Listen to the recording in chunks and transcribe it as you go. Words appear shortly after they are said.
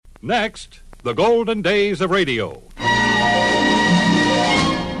Next, the golden days of radio.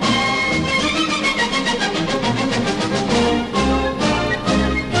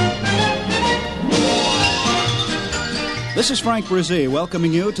 This is Frank Bresee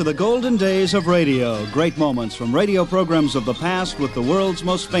welcoming you to the golden days of radio. Great moments from radio programs of the past with the world's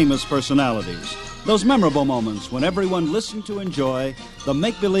most famous personalities. Those memorable moments when everyone listened to enjoy the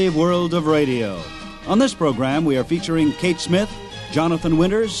make-believe world of radio. On this program, we are featuring Kate Smith, Jonathan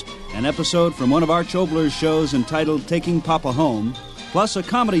Winters, an episode from one of Arch Obler's shows entitled Taking Papa Home, plus a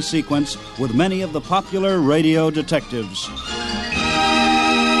comedy sequence with many of the popular radio detectives.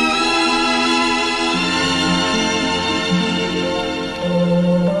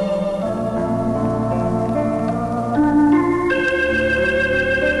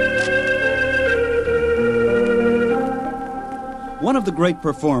 One of the great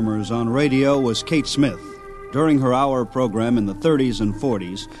performers on radio was Kate Smith. During her hour program in the 30s and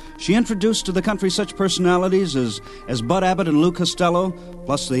 40s, she introduced to the country such personalities as Bud Abbott and Lou Costello,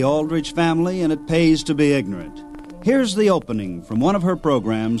 plus the Aldrich family, and It Pays to Be Ignorant. Here's the opening from one of her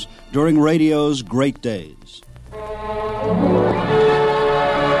programs during radio's great days.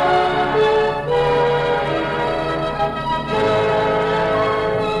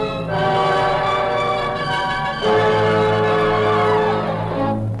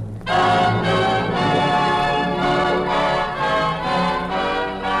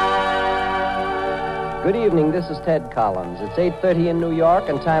 Good evening, this is Ted Collins. It's 8:30 in New York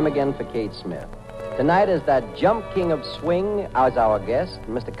and time again for Kate Smith. Tonight is that jump king of swing as our guest,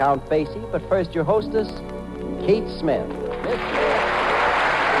 Mr. Count Basie, but first your hostess, Kate Smith. Miss Smith.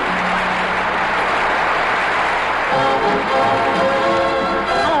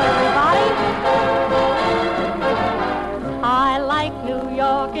 Hello, everybody. I like New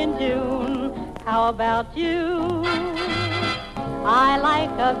York in June. How about you? I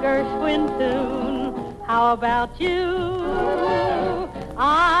like a Gershwin tune. How about you?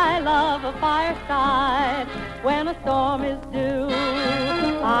 I love a fireside when a storm is due.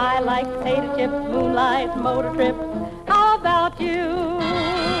 I like potato chips, moonlight, motor trips. How about you?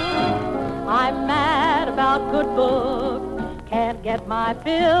 I'm mad about good books, can't get my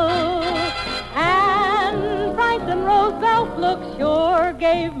fill. And Franklin Roosevelt's look sure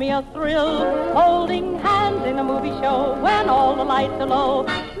gave me a thrill. Holding hands in a movie show when all the lights are low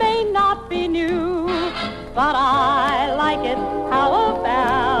may not be new, but I like it. How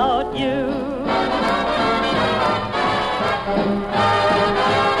about you?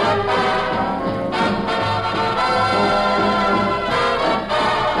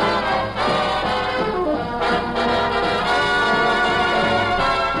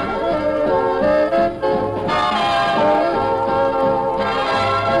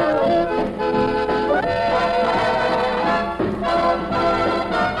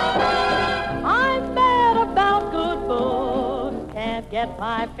 Get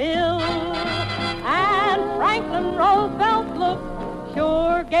my fill. And Franklin Roosevelt's look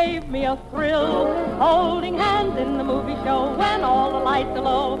sure gave me a thrill. Holding hands in the movie show when all the lights are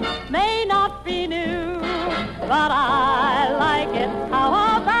low may not be new, but I like it.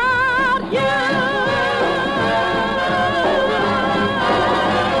 How about you?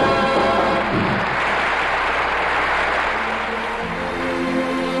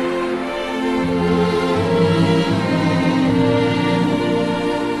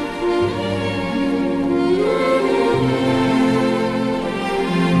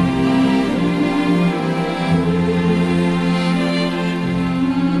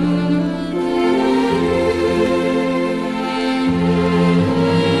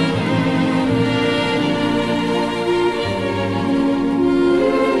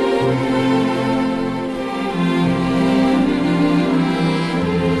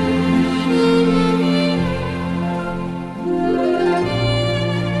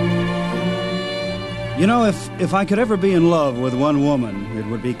 You know, if I could ever be in love with one woman, it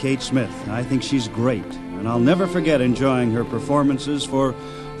would be Kate Smith. I think she's great, and I'll never forget enjoying her performances for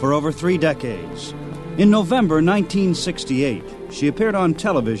over 3 decades. In November 1968, she appeared on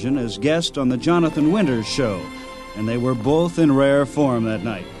television as guest on the Jonathan Winters show, and they were both in rare form that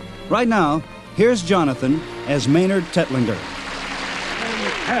night. Right now, here's Jonathan as Maynard Tettlinger.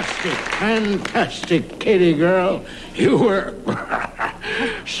 Fantastic, Katie girl. You were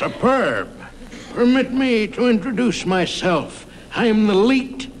superb. Permit me to introduce myself. I am the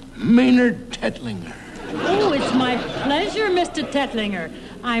late Maynard Tettlinger. Oh, it's my pleasure, Mr. Tettlinger.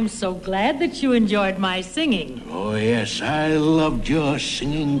 I'm so glad that you enjoyed my singing. Oh, yes, I loved your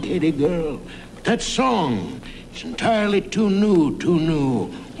singing, Katie girl. But that song, it's entirely too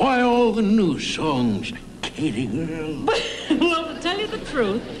new. Why all the new songs, Katie girl? Well, to tell you the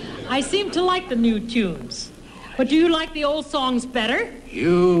truth, I seem to like the new tunes. But do you like the old songs better?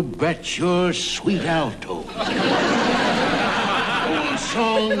 You bet your sweet alto. Old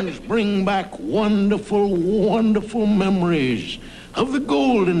songs bring back wonderful, wonderful memories of the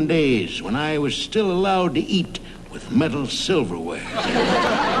golden days when I was still allowed to eat with metal silverware.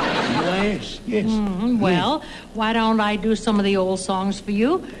 Yes. Well, why don't I do some of the old songs for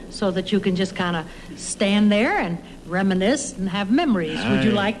you so that you can just kind of stand there and reminisce and have memories. Would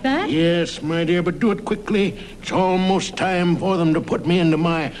you like that? Yes, my dear, but do it quickly. It's almost time for them to put me into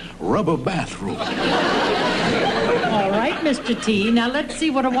my rubber bathroom. All right, Mr. T. Now let's see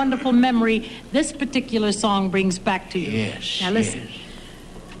what a wonderful memory this particular song brings back to you. Yes. Now listen. Yes.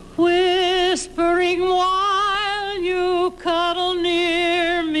 Whispering while you cuddle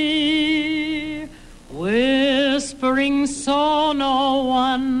near me, whispering so no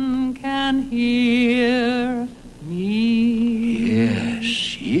one can hear me.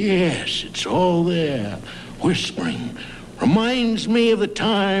 Yes, it's all there. Whispering. Reminds me of the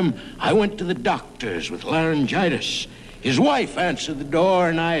time I went to the doctor's with laryngitis. His wife answered the door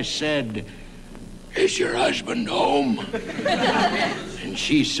and I said, "Is your husband home?" And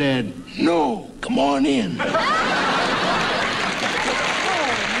she said, "No, come on in." Oh,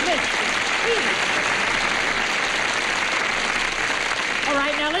 Mr. T. All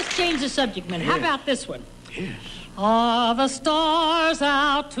right, now let's change the subject a minute. How about this one? Yes. Are the stars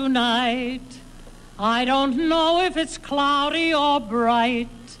out tonight? I don't know if it's cloudy or bright,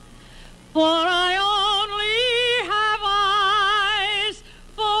 but I only have eyes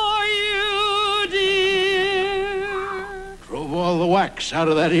for you, dear. Drove all the wax out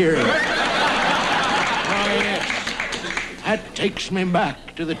of that ear. Oh, yes. That takes me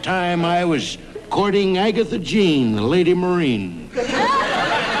back to the time I was courting Agatha Jean, the Lady Marine.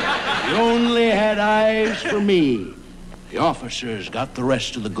 She only had eyes for me. The officers got the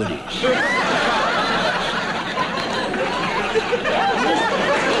rest of the goodies.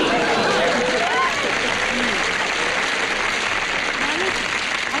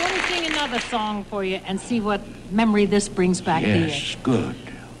 I want to sing another song for you and see what memory this brings back to you. Yes, good.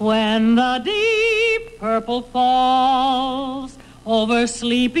 When the deep purple falls over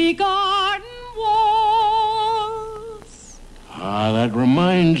sleepy garden walls. Ah, that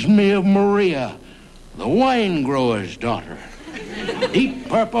reminds me of Maria, the wine grower's daughter. Deep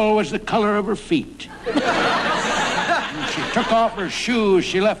purple was the color of her feet. When she took off her shoes,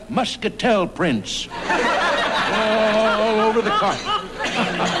 she left muscatel prints all over the carpet.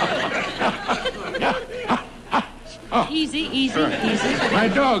 Easy. My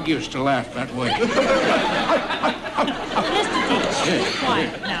dog used to laugh that way. Mr. T, be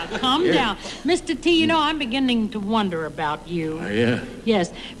quiet now. Calm down. Mr. T, you know, I'm beginning to wonder about you. Yeah?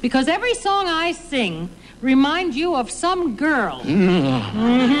 Yes, because every song I sing reminds you of some girl.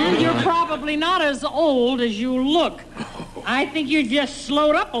 You're probably not as old as you look. I think you just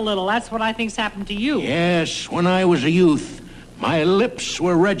slowed up a little. That's what I think's happened to you. Yes, when I was a youth, my lips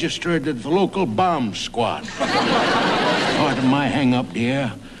were registered at the local bomb squad. Part of my hang-up,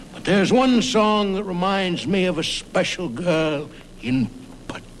 dear. But there's one song that reminds me of a special girl in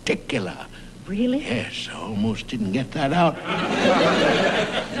particular. Really? Yes, I almost didn't get that out.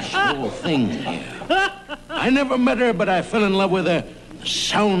 This whole thing here. I never met her, but I fell in love with her. The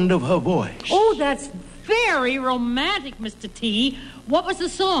sound of her voice. Oh, that's very romantic, Mr. T. What was the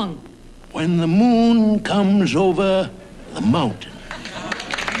song? When the moon comes over the mountain. You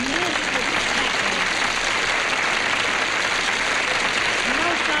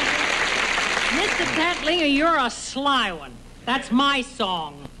know something? Mr. Tatlinger, you're a sly one. That's my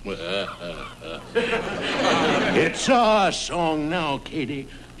song. It's our song now, Katie.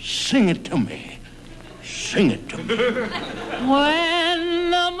 Sing it to me. Sing it to me.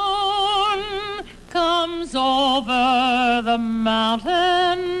 When the moon comes over the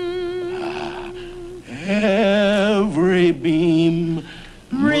mountain, Every beam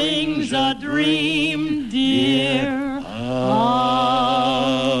brings a dream, dear,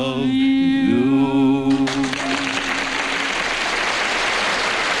 of you.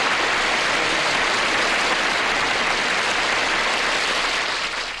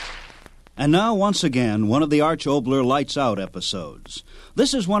 And now, once again, one of the Arch Obler Lights Out episodes.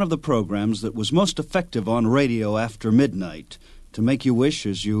 This is one of the programs that was most effective on radio after midnight, to make you wish,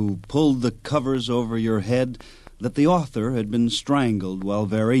 as you pulled the covers over your head, that the author had been strangled while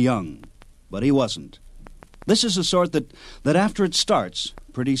very young. But he wasn't. This is the sort that after it starts,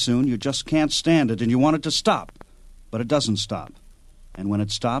 pretty soon you just can't stand it and you want it to stop. But it doesn't stop. And when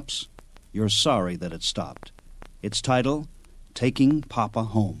it stops, you're sorry that it stopped. Its title, Taking Papa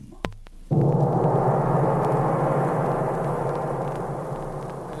Home.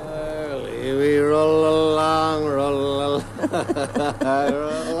 We roll along, roll along.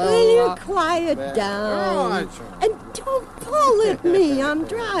 Will you quiet down? And don't pull at me. I'm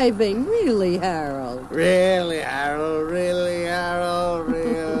driving. Really, Harold. Really, Harold. Really, Harold.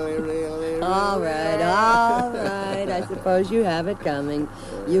 Really. All right. I suppose you have it coming.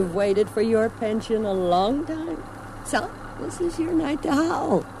 You've waited for your pension a long time. So, this is your night to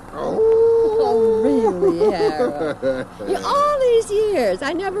howl. Oh, really, Harold? All these years,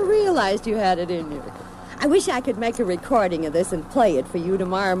 I never realized you had it in you. I wish I could make a recording of this and play it for you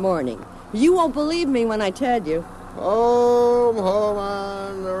tomorrow morning. You won't believe me when I tell you. Home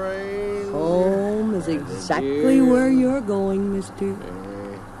on the range. Home is exactly where you're going, mister.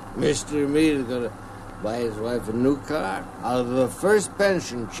 Mr. Meade's going to buy his wife a new car out of the first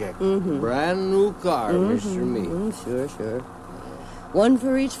pension check. Brand new car, Mr. Meade. Sure. One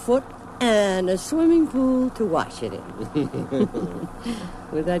for each foot and a swimming pool to wash it in.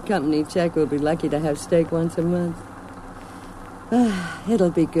 With that company check, we'll be lucky to have steak once a month.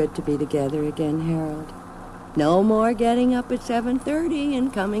 It'll be good to be together again, Harold. No more getting up at 7:30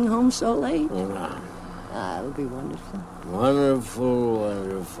 and coming home so late. It'll be wonderful. Wonderful.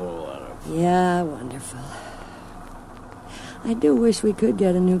 Yeah, wonderful. I do wish we could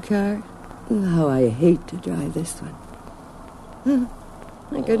get a new car. How I hate to drive this one.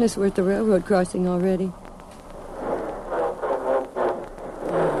 My goodness, we're at the railroad crossing already.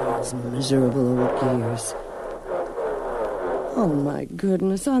 Those miserable old gears. Oh, my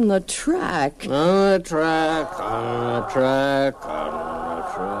goodness, on the track. On the track.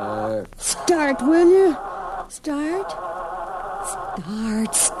 Start, will you? Start.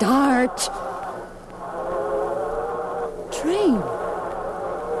 Train.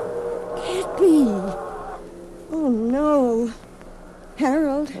 Can't be. Oh, no.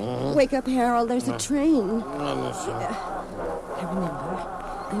 Harold. Wake up, Harold. There's a train. I remember.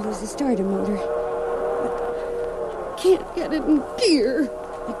 I lose the starter motor. But can't get it in gear.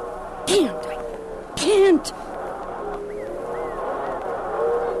 I can't.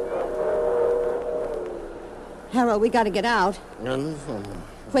 Harold, we gotta get out.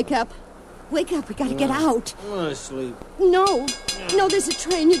 Wake up. We gotta get out. I want to sleep. No, there's a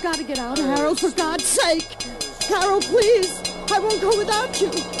train. You gotta get out, Harold, for God's sake. Harold, please. I won't go without you.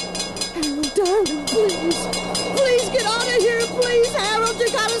 Harold, darling, please. Please get out of here, please, Harold. You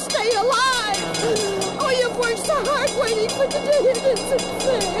gotta stay alive. Oh, you've worked so hard waiting for the day it isn't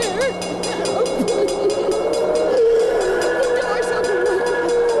fair. Harold, please. The door's open.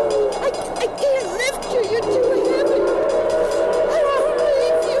 I can't lift you. You're too heavy. I won't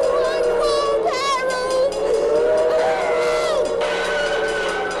leave you. I'm home, Harold. Harold!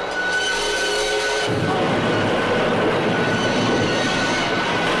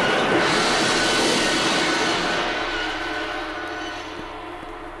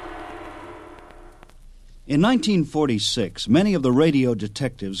 In 1946, many of the radio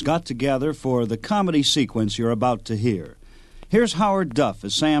detectives got together for the comedy sequence you're about to hear. Here's Howard Duff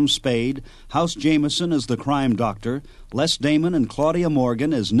as Sam Spade, House Jameson as the crime doctor, Les Damon and Claudia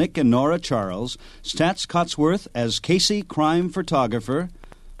Morgan as Nick and Nora Charles, Stats Cotsworth as Casey, crime photographer,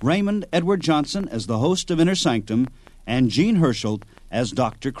 Raymond Edward Johnson as the host of Inner Sanctum, and Gene Herschel as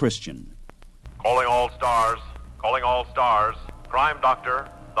Dr. Christian. Calling all stars. Crime doctor,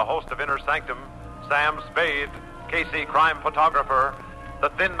 the host of Inner Sanctum, Sam Spade, Casey, crime photographer, the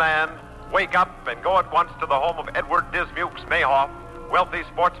Thin Man. Wake up and go at once to the home of Edward Dismukes Mayhoff, wealthy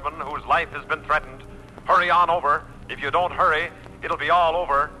sportsman whose life has been threatened. Hurry on over. If you don't hurry, it'll be all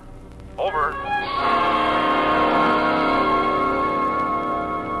over. Over.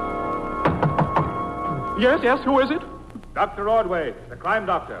 Yes, who is it? Dr. Ordway, the crime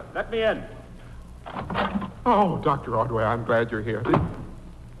doctor. Let me in. Oh, Dr. Ordway, I'm glad you're here.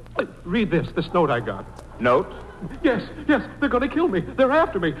 Read this note I got. Note? Yes, they're going to kill me. They're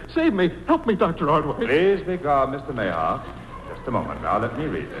after me. Save me. Help me, Dr. Ordway. Please be calm, Mr. Mayhoff. Just a moment now. Let me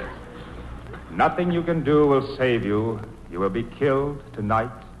read this. Nothing you can do will save you. You will be killed tonight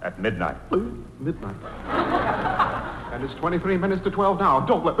at midnight. Midnight. And it's 23 minutes to 12 now.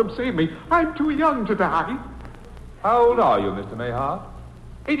 Don't let them save me. I'm too young to die. How old are you, Mr. Mayhoff?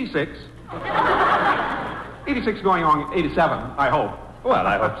 86. 86 going on 87, I hope. Well,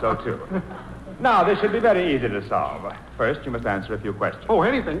 I hope so, too. Now, this should be very easy to solve. First, you must answer a few questions. Oh,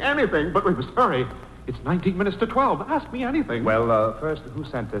 anything, but we must hurry. It's 19 minutes to 12. Ask me anything. Well, first, who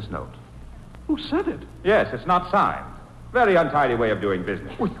sent this note? Who sent it? Yes, it's not signed. Very untidy way of doing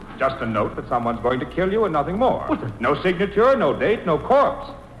business. Just a note that someone's going to kill you and nothing more. No signature, no date, no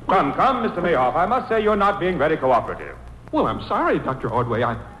corpse. Come, Mr. Mayhoff. I must say you're not being very cooperative. Well, I'm sorry, Dr. Ordway.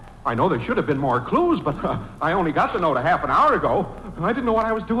 I know there should have been more clues, but I only got the note a half an hour ago, and I didn't know what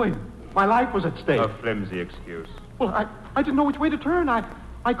I was doing. My life was at stake. A flimsy excuse. Well, I didn't know which way to turn.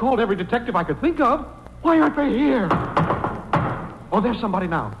 I called every detective I could think of. Why aren't they here? Oh, there's somebody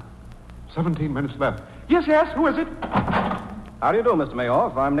now. 17 minutes left. Yes, who is it? How do you do, Mr.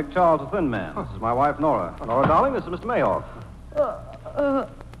 Mayoff? I'm Nick Charles, the Thin Man. This is my wife, Nora. Nora, darling, this is Mr. Mayoff.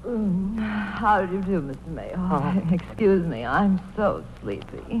 How do you do, Mr. Mayoff? Excuse me, I'm so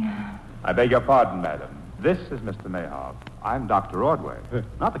sleepy. I beg your pardon, madam. This is Mr. Mayhoff. I'm Dr. Ordway.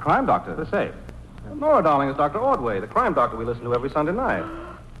 Not the crime doctor. The safe. Nora, darling, is Dr. Ordway, the crime doctor we listen to every Sunday night.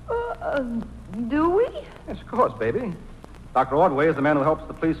 Do we? Yes, of course, baby. Dr. Ordway is the man who helps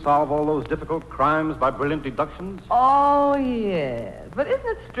the police solve all those difficult crimes by brilliant deductions. Oh, yes. But isn't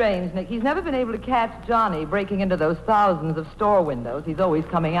it strange, Nick? He's never been able to catch Johnny breaking into those thousands of store windows he's always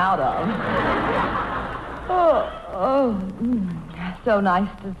coming out of. So nice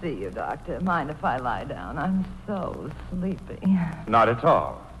to see you, Doctor. Mind if I lie down? I'm so sleepy. Not at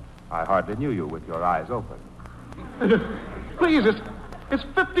all. I hardly knew you with your eyes open. Please, it's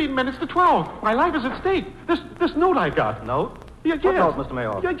 15 minutes to 12. My life is at stake. This note I got. Note? Yes. What note, Mr.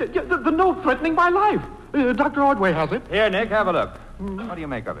 Mayoff? Yeah, the note threatening my life. Dr. Ordway has it. Here, Nick, have a look. What do you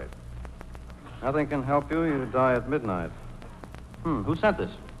make of it? Nothing can help you. You die at midnight. Who sent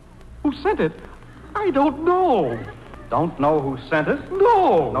this? Who sent it? I don't know. Don't know who sent it?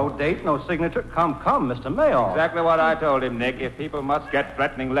 No. No date, no signature. Come, Mr. Mayoff. Exactly what I told him, Nick. If people must get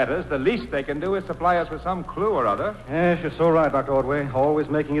threatening letters, the least they can do is supply us with some clue or other. Yes, you're so right, Dr. Ordway. Always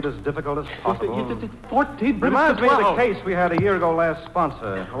making it as difficult as possible. 14 minutes Reminds to me 12. of the case we had a year ago last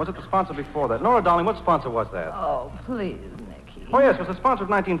sponsor. Or was it the sponsor before that? Nora, darling, what sponsor was that? Oh, please, Nicky. Oh, yes, it was the sponsor of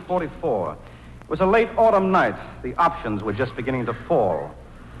 1944. It was a late autumn night. The options were just beginning to fall.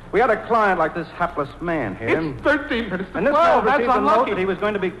 We had a client like this hapless man here. It's 13 minutes to and this 12. man That's received a note unlucky. that he was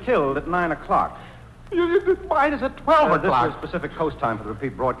going to be killed at 9 o'clock. Mine is at 12 o'clock. This was Pacific Coast time for the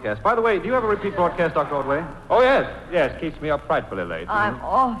repeat broadcast. By the way, do you have a repeat broadcast, Dr. Ordway? Oh, yes. Yes, keeps me up frightfully late. I'm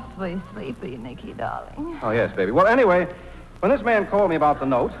awfully sleepy, Nicky, darling. Oh, yes, baby. Well, anyway, when this man called me about the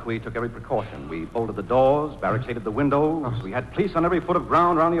note, we took every precaution. We bolted the doors, barricaded the windows. We had police on every foot of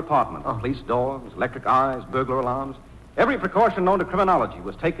ground around the apartment. Police doors, electric eyes, burglar alarms. Every precaution known to criminology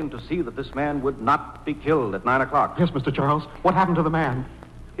was taken to see that this man would not be killed at 9 o'clock. Yes, Mr. Charles. What happened to the man?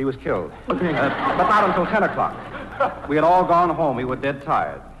 He was killed. But not until 10 o'clock. We had all gone home. We were dead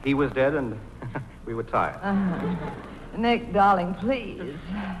tired. He was dead, and we were tired. Nick, darling, please.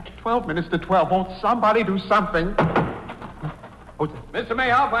 12 minutes to 12. Won't somebody do something? Mr.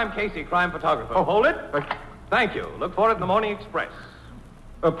 Mayhoff, I'm Casey, crime photographer. Oh, hold it. Thank you. Look for it in the Morning Express.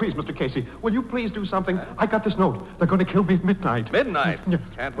 Please, Mr. Casey, will you please do something? I got this note. They're going to kill me at midnight. Midnight? Yes.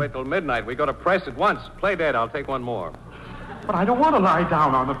 Can't wait till midnight. We go to press at once. Play dead. I'll take one more. But I don't want to lie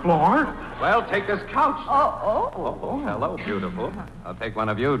down on the floor. Well, take this couch. Oh. Hello, beautiful. I'll take one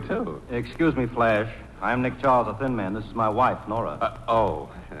of you, too. Excuse me, Flash. I'm Nick Charles, the Thin Man. This is my wife, Nora. Hello,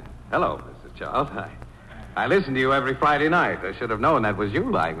 Mrs. Charles. I listen to you every Friday night. I should have known that was you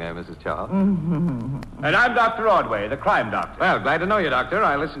lying there, Mrs. Charles. And I'm Dr. Ordway, the crime doctor. Well, glad to know you, Doctor.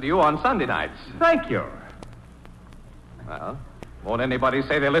 I listen to you on Sunday nights. Thank you. Well, won't anybody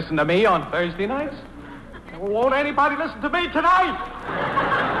say they listen to me on Thursday nights? Won't anybody listen to me tonight?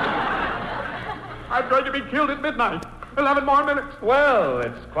 I'm going to be killed at midnight. 11 more minutes. Well,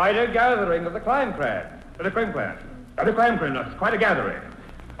 it's quite a gathering of the crime clan. The crime clan. It's quite a gathering.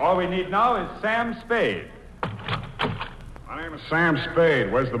 All we need now is Sam Spade. My name is Sam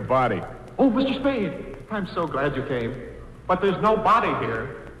Spade. Where's the body? Oh, Mr. Spade, I'm so glad you came. But there's no body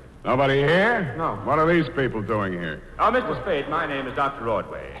here. Nobody here? No. What are these people doing here? Oh, Mr. Spade, my name is Dr.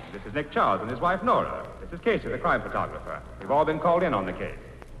 Ordway. This is Nick Charles and his wife, Nora. This is Casey, the crime photographer. We've all been called in on the case.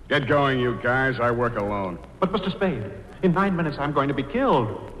 Get going, you guys. I work alone. But, Mr. Spade, in 9 minutes I'm going to be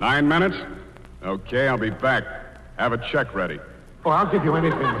killed. 9 minutes? Okay, I'll be back. Have a check ready. Oh, I'll give you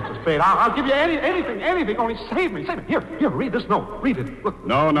anything, Mr. Spade. I'll give you anything. Only save me. Here, read this note. Read it. Look.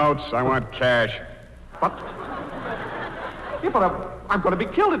 No notes. I want cash. What? Yeah, but I'm going to be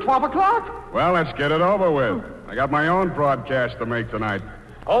killed at 12 o'clock. Well, let's get it over with. I got my own broadcast to make tonight.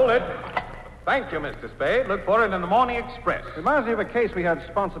 Hold it. Thank you, Mr. Spade. Look for it in the Morning Express. Reminds me of a case we had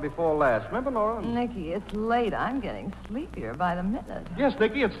sponsor before last. Remember, Nora? Nicky, it's late. I'm getting sleepier by the minute. Yes,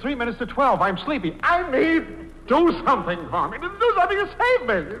 Nicky, it's 3 minutes to 12. I'm sleepy. I need... Do something for me. Do something to save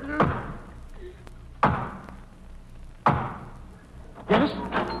me. Yes?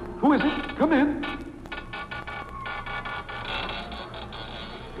 Who is it? Come in.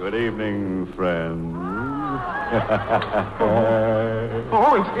 Good evening, friends.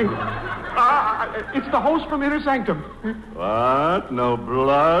 It's the host from Inner Sanctum. What? No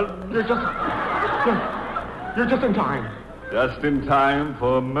blood? You're just in time. Just in time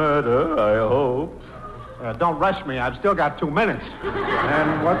for murder, I hope. Don't rush me. I've still got 2 minutes.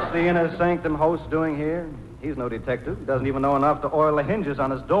 And what's the inner sanctum host doing here? He's no detective. He doesn't even know enough to oil the hinges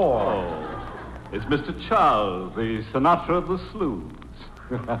on his door. Oh, it's Mr. Charles, the Sinatra of the Sloughs.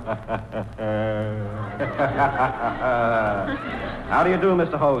 How do you do,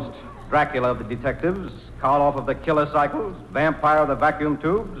 Mr. Host? Dracula of the detectives, Karloff of the killer cycles, vampire of the vacuum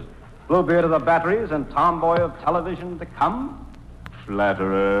tubes, Bluebeard of the batteries, and tomboy of television to come?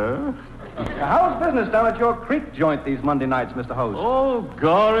 Flatterer. How's business down at your creek joint these Monday nights, Mr. Host? Oh,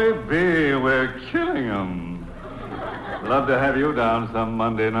 gory bee, we're killing 'em. Love to have you down some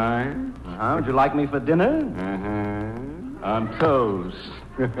Monday night. Would you like me for dinner? On toast.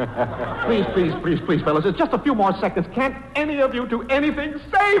 Please, fellas. It's just a few more seconds. Can't any of you do anything?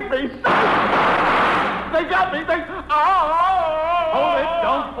 Save me! Save me! They got me! Hold it!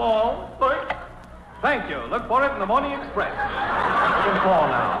 Don't fall. Thank you. Look for it in the Morning Express. You can fall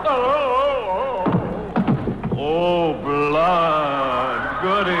now. Oh, blood.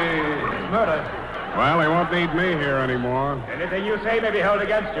 Goody. Murder. Well, they won't need me here anymore. Anything you say may be held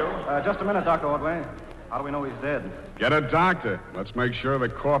against you. Just a minute, Dr. Ordway. How do we know he's dead? Get a doctor. Let's make sure the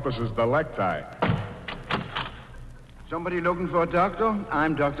corpus is delecti. Somebody looking for a doctor?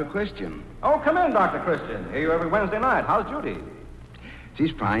 I'm Dr. Christian. Oh, come in, Dr. Christian. Hear you every Wednesday night. How's Judy?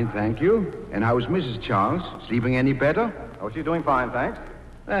 She's fine, thank you. And how's Mrs. Charles? Sleeping any better? Oh, she's doing fine, thanks.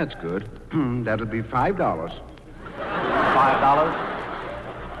 That's good. That'll be $5. $5?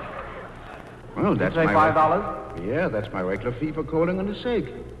 Well, that's say my... $5? Yeah, that's my regular fee for calling on the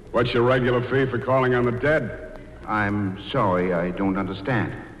sick. What's your regular fee for calling on the dead? I'm sorry, I don't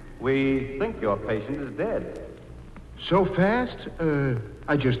understand. We think your patient is dead. So fast?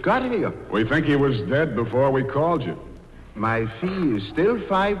 I just got here. We think he was dead before we called you. My fee is still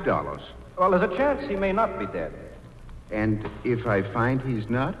 $5. Well, there's a chance he may not be dead. And if I find he's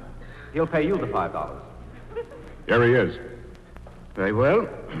not? He'll pay you the $5. Here he is. Very well.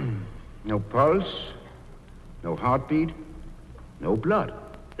 No pulse, no heartbeat, no blood.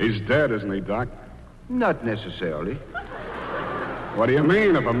 He's dead, isn't he, Doc? Not necessarily. What do you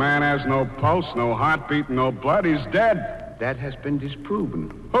mean? If a man has no pulse, no heartbeat, and no blood, he's dead. That has been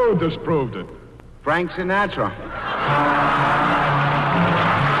disproven. Who disproved it? Frank Sinatra.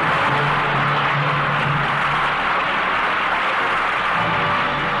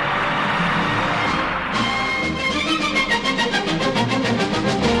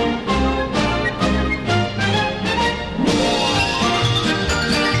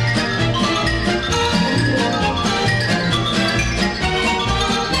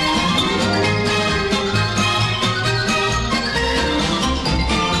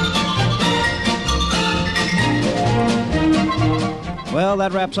 Well,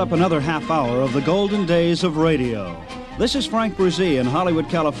 that wraps up another half hour of the golden days of radio. This is Frank Bresee in Hollywood,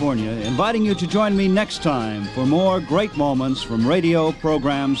 California, inviting you to join me next time for more great moments from radio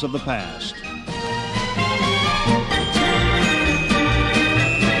programs of the past.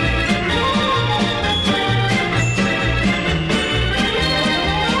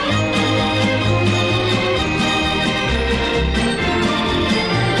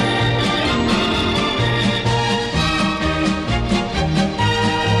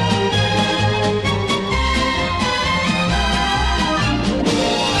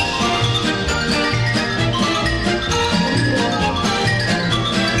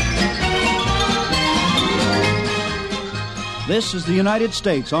 This is the United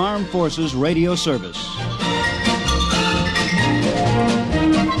States Armed Forces Radio Service.